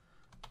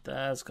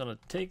 that's gonna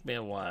take me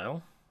a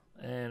while.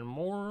 And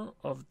more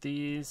of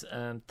these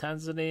and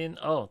tanzanite.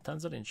 Oh,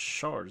 tanzanite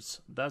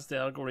shards. That's the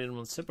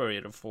algorithm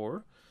separator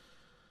for.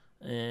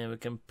 And we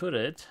can put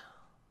it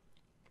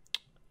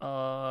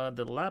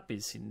the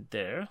lapis in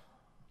there.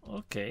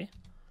 Okay,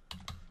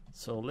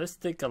 so let's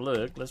take a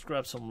look. Let's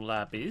grab some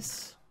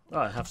lapis. Oh,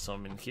 I have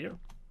some in here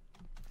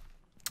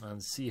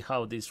and see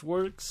how this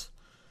works.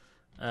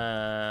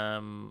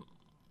 Man,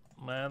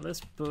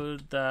 let's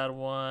put that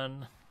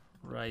one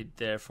right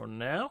there for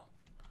now.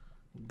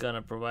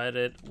 Gonna provide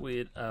it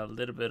with a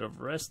little bit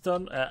of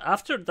redstone.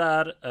 After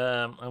that,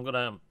 I'm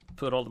gonna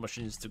put all the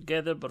machines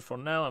together, but for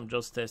now I'm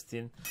just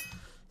testing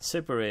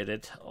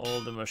separated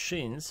all the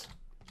machines,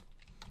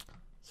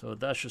 so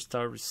that should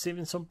start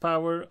receiving some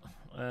power.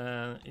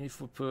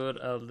 If we put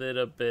a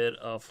little bit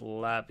of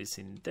lapis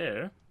in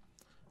there,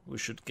 we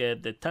should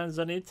get the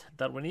tanzanite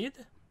that we need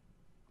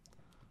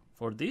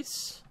for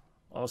this.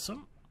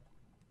 Awesome.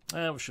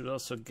 And we should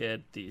also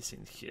get this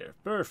in here.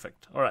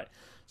 Perfect. All right,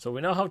 so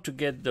we know how to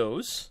get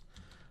those.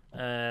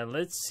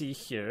 Let's see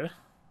here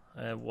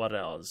what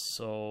else.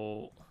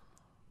 So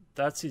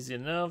that's easy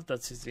enough.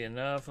 That's easy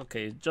enough.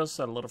 Okay, just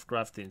a lot of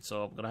crafting,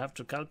 so I'm gonna have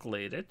to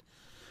calculate it.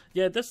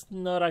 Yeah, that's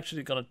not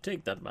actually gonna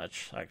take that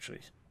much actually,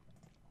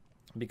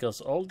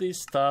 because all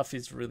this stuff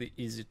is really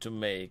easy to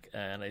make,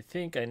 and I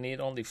think I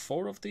need only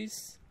 4 of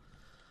these.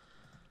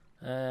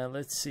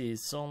 Let's see,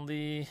 it's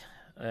only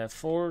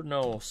 4,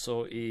 no,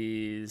 so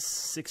is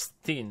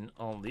 16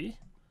 only,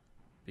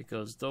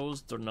 because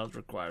those do not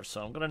require.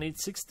 So I'm gonna need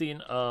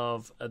 16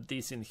 of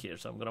these in here,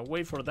 so I'm gonna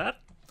wait for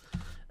that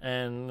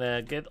and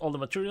get all the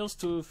materials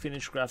to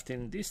finish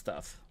crafting this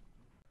stuff.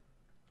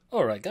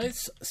 Alright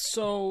guys,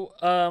 so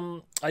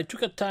I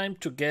took a time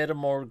to get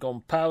more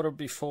gunpowder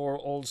before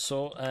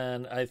also,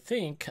 and I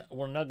think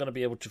we're not going to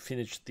be able to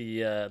finish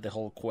the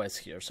whole quest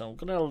here. So I'm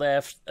going to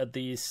left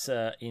this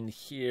in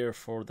here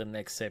for the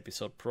next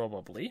episode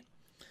probably.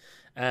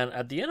 And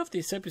at the end of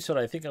this episode,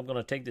 I think I'm going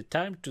to take the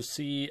time to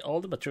see all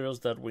the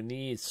materials that we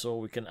need so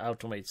we can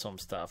automate some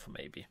stuff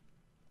maybe.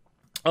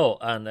 Oh,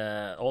 and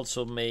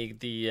also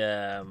make the,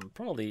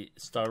 probably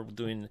start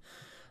doing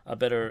a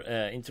better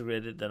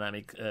integrated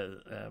dynamic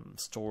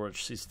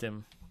storage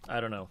system. I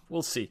don't know.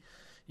 We'll see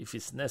if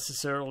it's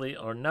necessarily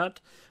or not.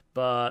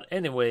 But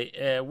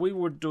anyway, we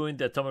were doing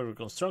the atomic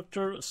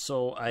reconstructor,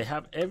 so I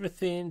have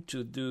everything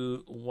to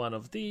do one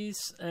of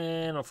these,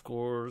 and of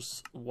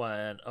course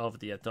one of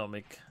the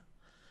atomic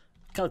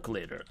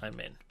calculator, I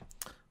mean.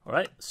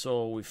 Alright,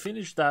 so we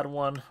finished that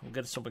one. We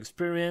get some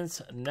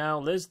experience. Now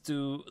let's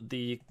do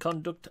the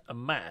conduct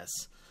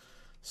mass.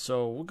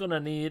 So we're gonna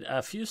need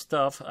a few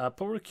stuff, a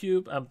power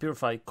cube and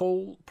purified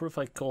coal.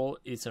 Purified coal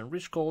is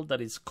enriched coal,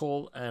 that is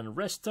coal and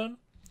redstone.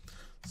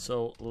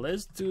 So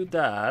let's do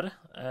that.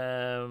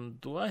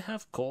 Do I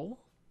have coal?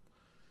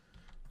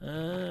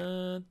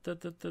 Do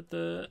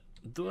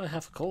I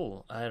have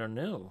coal? I don't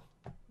know.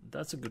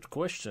 That's a good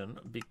question,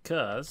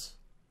 because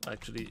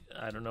actually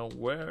I don't know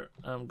where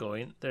I'm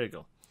going. There you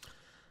go.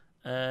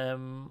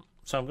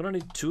 So I'm gonna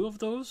need 2 of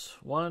those.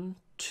 1,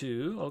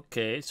 2.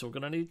 Okay, so we're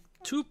gonna need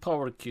 2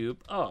 power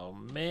cube. Oh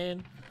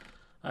man,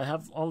 I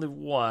have only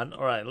 1.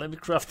 All right, let me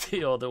craft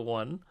the other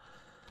one.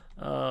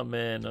 Oh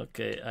man,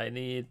 okay, I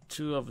need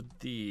 2 of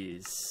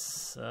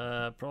these.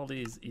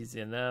 Probably is easy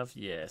enough.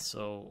 Yeah,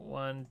 so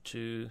 1,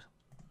 2.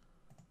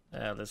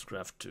 Let's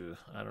craft 2.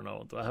 I don't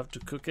know, do I have to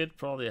cook it?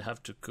 Probably I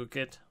have to cook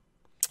it.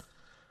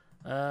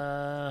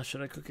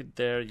 Should I cook it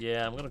there?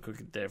 Yeah, I'm gonna cook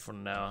it there for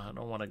now. I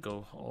don't want to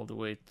go all the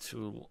way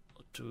to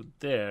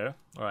there.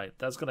 All right,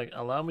 that's gonna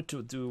allow me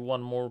to do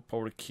 1 more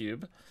power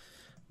cube,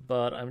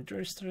 but I'm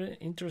just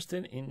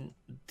interested in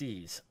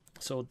these.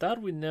 So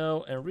that we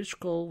know, enriched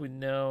coal we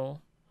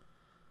know,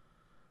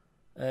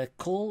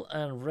 coal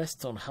and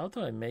redstone. How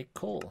do I make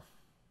coal?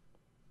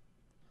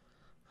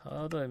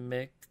 How do I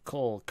make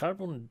coal?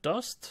 Carbon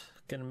dust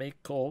can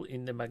make coal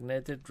in the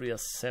magnetic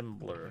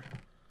reassembler.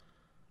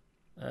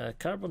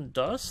 Carbon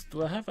dust,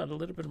 do I have a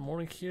little bit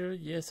more in here?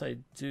 Yes, I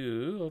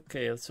do.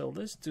 Okay, so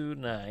let's do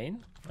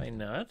 9. Why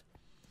not?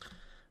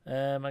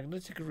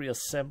 Magnetic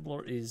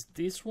reassembler is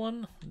this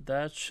one.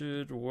 That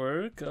should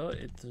work. Oh,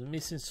 it's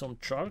missing some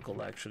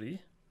charcoal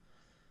actually.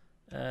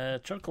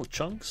 Charcoal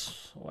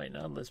chunks. Why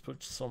not? Let's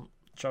put some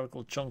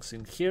charcoal chunks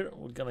in here.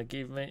 We're gonna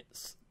give it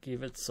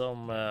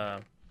some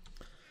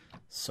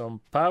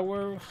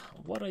power.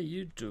 What are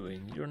you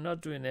doing? You're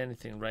not doing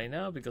anything right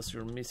now because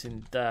you're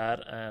missing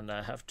that, and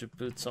I have to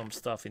put some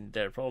stuff in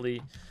there.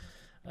 Probably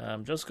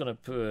I'm just gonna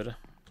put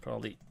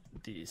probably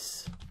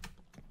this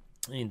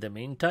in the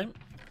meantime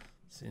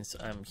since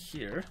I'm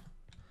here.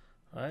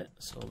 Alright,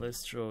 so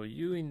let's throw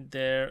you in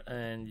there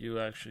and you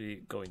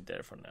actually go in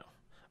there for now.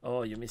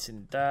 Oh, you're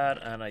missing that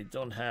and I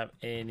don't have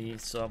any,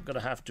 so I'm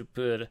gonna have to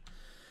put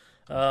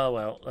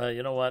well,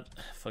 you know what,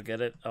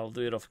 forget it, I'll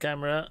do it off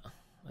camera.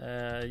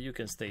 You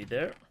can stay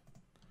there.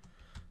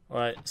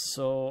 Alright,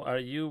 so are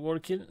you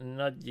working?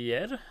 Not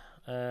yet.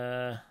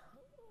 We're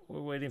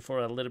waiting for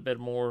a little bit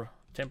more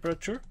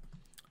temperature,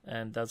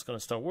 and that's gonna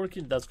start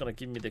working. That's gonna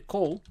give me the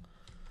coal.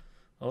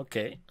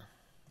 Okay,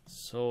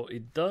 so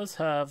it does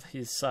have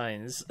his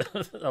signs.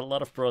 A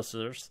lot of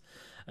processors.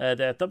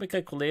 The atomic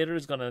calculator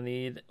is gonna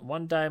need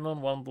 1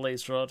 diamond, 1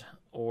 blaze rod,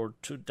 or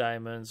 2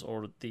 diamonds,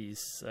 or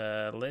these.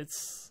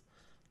 Let's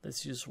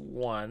use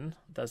 1.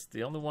 That's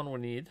the only one we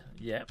need.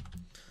 Yeah.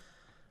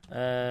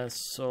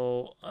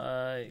 So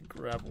I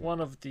grab 1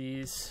 of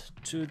these,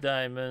 2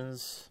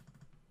 diamonds,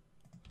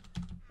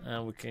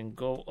 and we can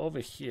go over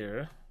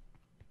here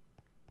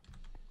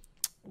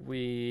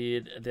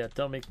with the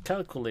atomic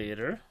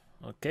calculator.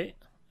 Okay,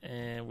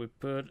 and we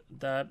put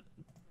that,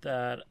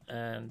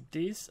 and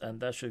this, and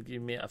that should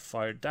give me a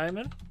fire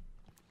diamond.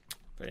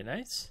 Very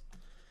nice.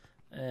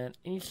 And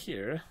in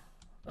here,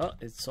 oh,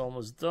 it's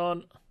almost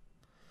done.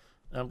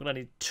 I'm gonna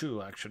need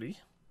 2 actually,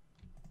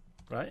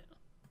 right?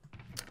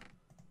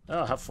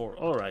 Oh, I have 4.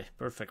 All right,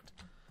 perfect.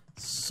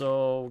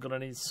 So we're gonna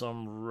need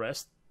some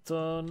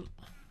redstone.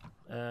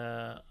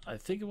 I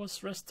think it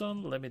was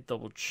redstone. Let me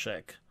double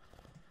check.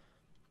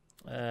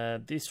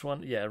 This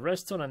one, yeah,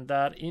 redstone, and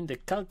that in the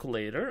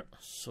calculator.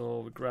 So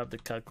we grab the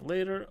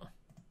calculator,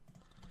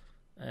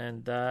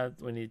 and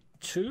that we need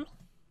 2.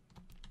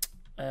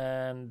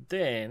 And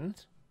then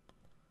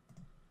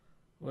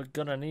we're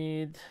gonna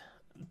need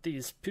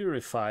this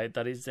purified,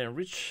 that is the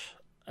enriched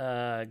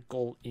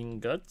gold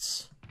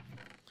ingots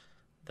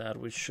that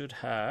we should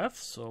have.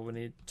 So we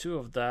need 2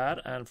 of that,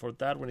 and for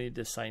that we need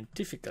the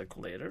scientific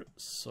calculator.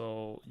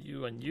 So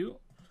you and you,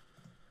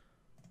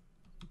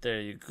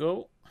 there you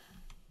go.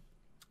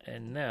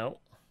 And now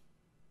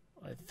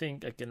I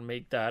think I can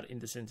make that in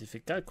the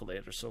scientific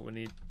calculator. So we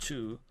need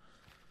 2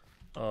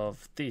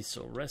 of this.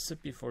 So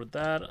recipe for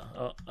that.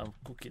 Oh, I'm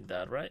cooking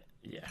that, right?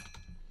 Yeah.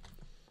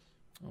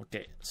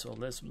 Okay, so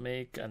let's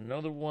make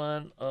another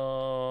one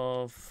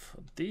of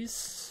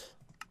this.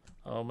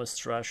 I almost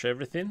trash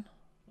everything.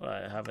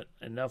 I have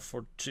enough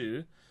for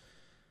 2.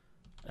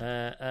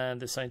 And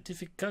the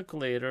scientific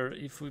calculator,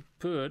 if we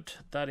put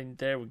that in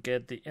there, we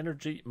get the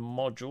energy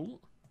module.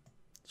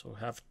 So we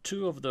have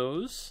 2 of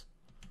those,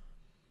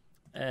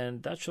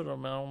 and that should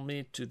allow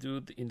me to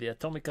do in the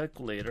atomic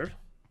calculator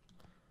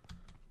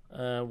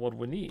what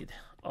we need.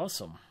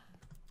 Awesome.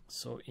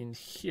 So in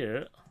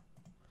here,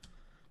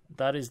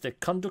 that is the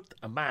conduct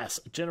mass.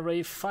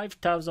 Generate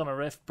 5,000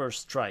 RF per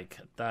strike.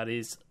 That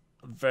is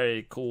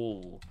very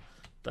cool.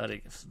 That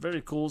is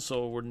very cool.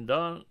 So we're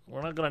done.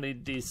 We're not gonna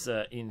need this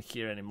in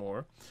here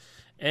anymore.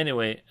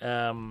 Anyway,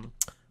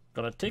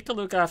 gonna take a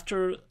look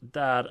after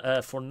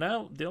that. For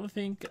now, the only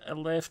thing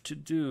left to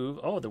do.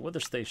 Oh, the weather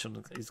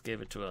station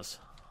gave it to us.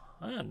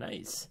 Ah,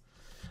 nice.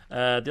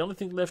 The only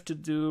thing left to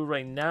do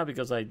right now,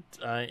 because I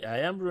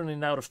am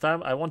running out of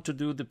time, I want to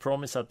do the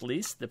promise, at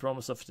least the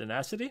promise of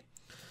tenacity.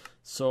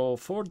 So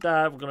for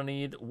that, we're gonna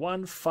need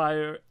 1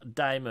 fire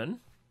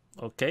diamond.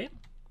 Okay.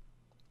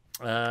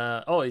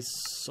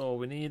 So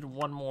we need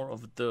 1 more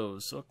of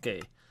those.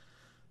 Okay.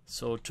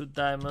 So 2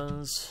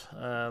 diamonds.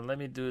 Let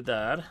me do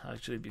that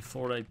actually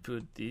before I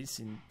put this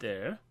in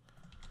there.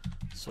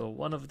 So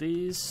 1 of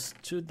these,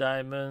 2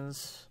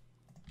 diamonds,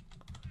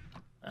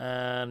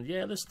 and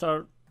yeah, let's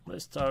start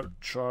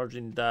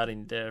charging that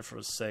in there for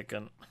a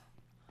second.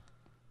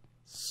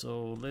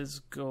 So let's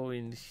go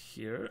in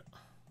here.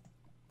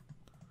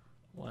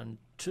 1,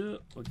 2.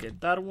 We'll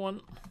get that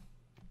one,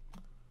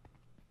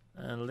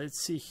 and let's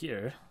see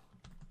here.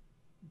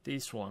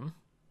 This one.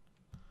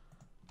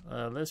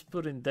 Let's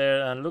put in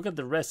there and look at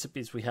the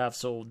recipes we have.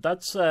 So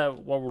that's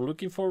what we're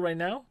looking for right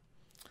now.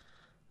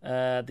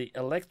 The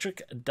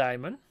electric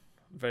diamond,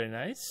 very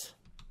nice.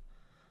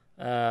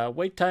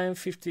 Wait time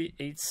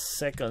 58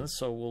 seconds,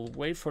 so we'll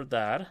wait for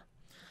that.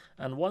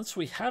 And once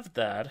we have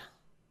that,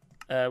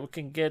 we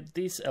can get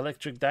this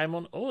electric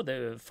diamond. Oh,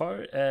 the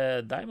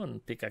fire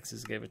diamond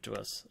pickaxes gave it to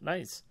us.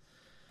 Nice.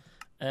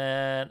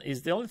 And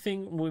it's the only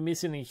thing we're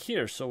missing in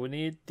here. So we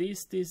need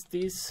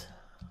this.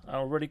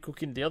 I'm already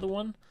cooking the other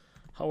one.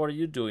 How are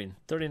you doing?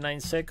 39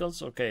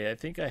 seconds. Okay, I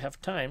think I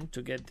have time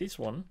to get this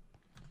one.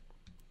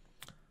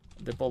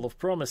 The bowl of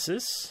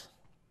promises.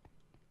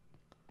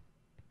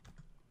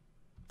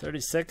 30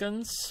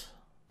 seconds.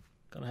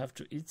 Gonna have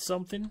to eat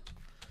something.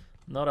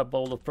 Not a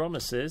bowl of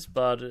promises,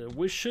 but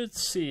we should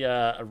see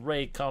a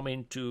ray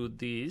coming to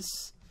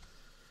this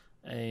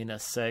in a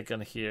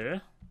second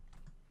here.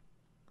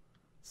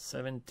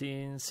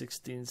 17,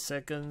 16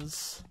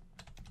 seconds.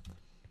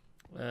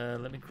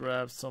 Let me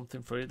grab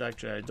something for it.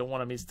 Actually, I don't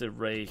want to miss the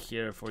ray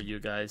here for you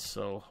guys,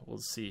 so we'll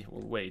see.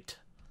 We'll wait.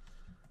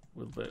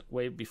 We'll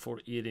wait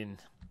before eating.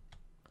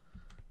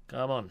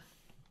 Come on.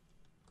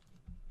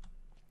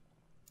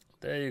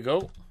 There you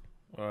go.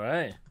 All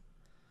right.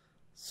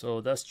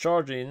 So that's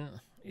charging.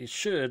 It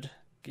should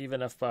give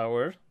enough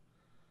power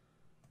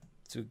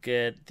to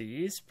get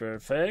these.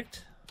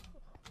 Perfect.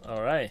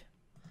 All right.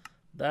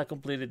 That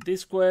completed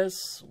this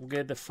quest. We'll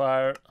get the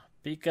fire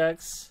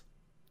pickaxe.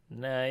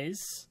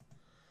 Nice.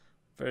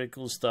 Very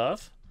cool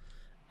stuff.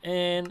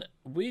 And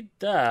with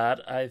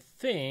that, I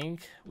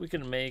think we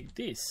can make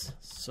this.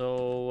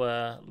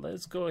 So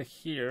let's go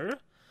here,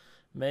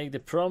 make the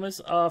promise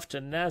of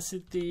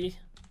tenacity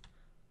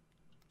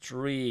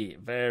tree.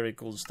 Very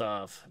cool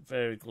stuff.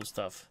 Very cool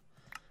stuff.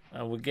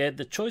 And we get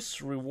the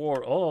choice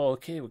reward. Oh,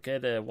 okay, we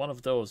get one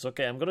of those.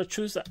 Okay, I'm gonna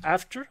choose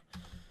after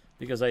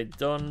because I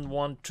don't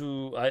want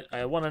to.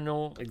 I want to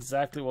know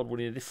exactly what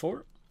we need it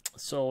for.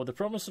 So the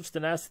promise of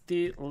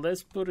tenacity.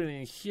 Let's put it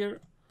in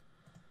here,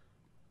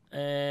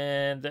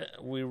 and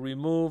we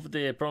remove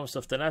the promise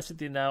of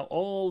tenacity. Now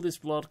all this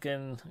blood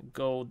can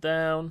go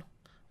down.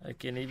 I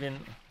can even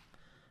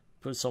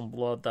put some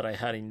blood that I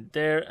had in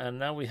there, and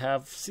now we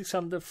have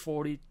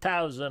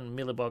 640,000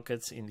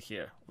 millibuckets in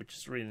here, which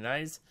is really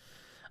nice.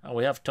 And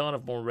we have a ton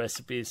of more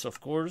recipes, of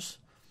course,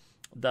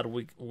 that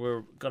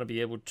we're gonna be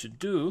able to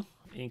do,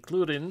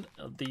 including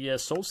the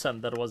soul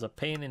sand that was a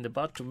pain in the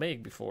butt to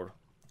make before.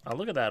 Oh,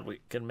 look at that,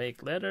 we can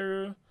make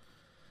leather.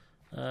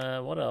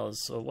 What else?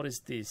 So what is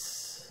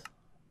this?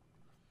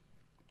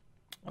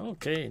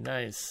 Okay,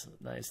 nice.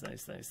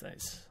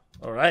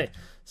 All right,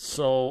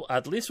 so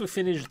at least we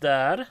finished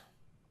that.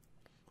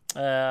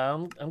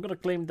 I'm gonna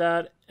claim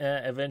that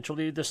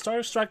eventually. The star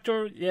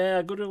extractor, yeah,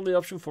 a good early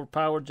option for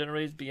power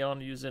generates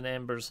beyond using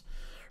embers.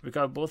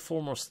 Require both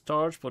form of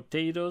starch,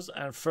 potatoes,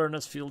 and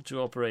furnace fuel to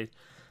operate.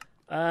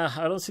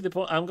 I don't see the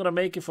point. I'm gonna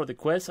make it for the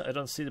quest. I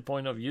don't see the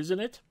point of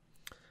using it.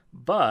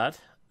 But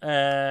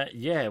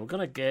yeah, we're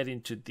gonna get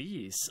into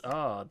these.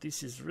 Oh,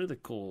 this is really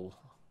cool.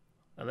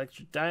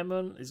 Electric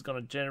diamond is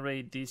gonna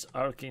generate this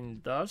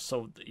arcane dust,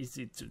 so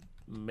easy to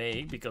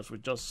make because we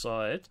just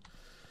saw it.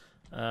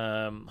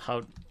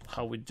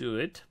 How we do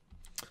it.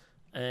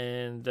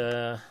 And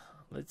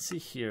let's see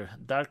here,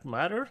 dark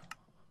matter,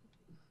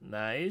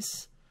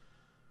 nice.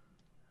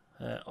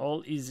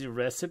 All easy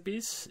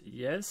recipes,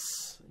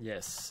 yes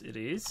it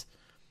is.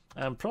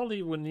 And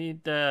probably we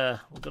need we're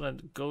gonna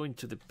go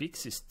into the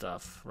pixie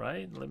stuff,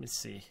 right? Let me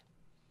see,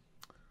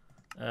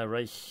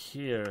 right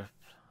here,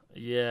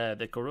 yeah,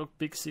 the corrupt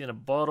pixie in a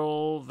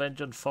bottle,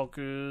 vengeance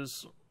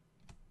focus.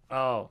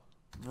 Oh,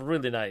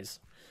 really nice.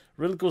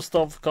 Really cool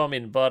stuff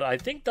coming, but I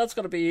think that's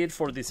gonna be it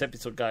for this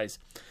episode, guys.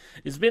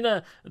 It's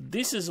been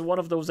this is one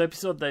of those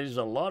episodes that is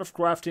a lot of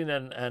crafting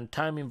and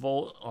time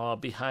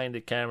involved behind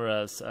the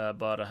cameras,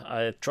 but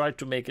I tried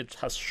to make it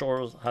as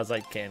short as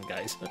I can,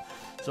 guys.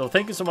 So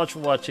thank you so much for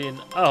watching.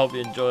 I hope you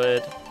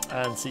enjoyed,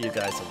 and see you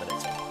guys in the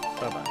next one.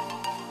 Bye bye.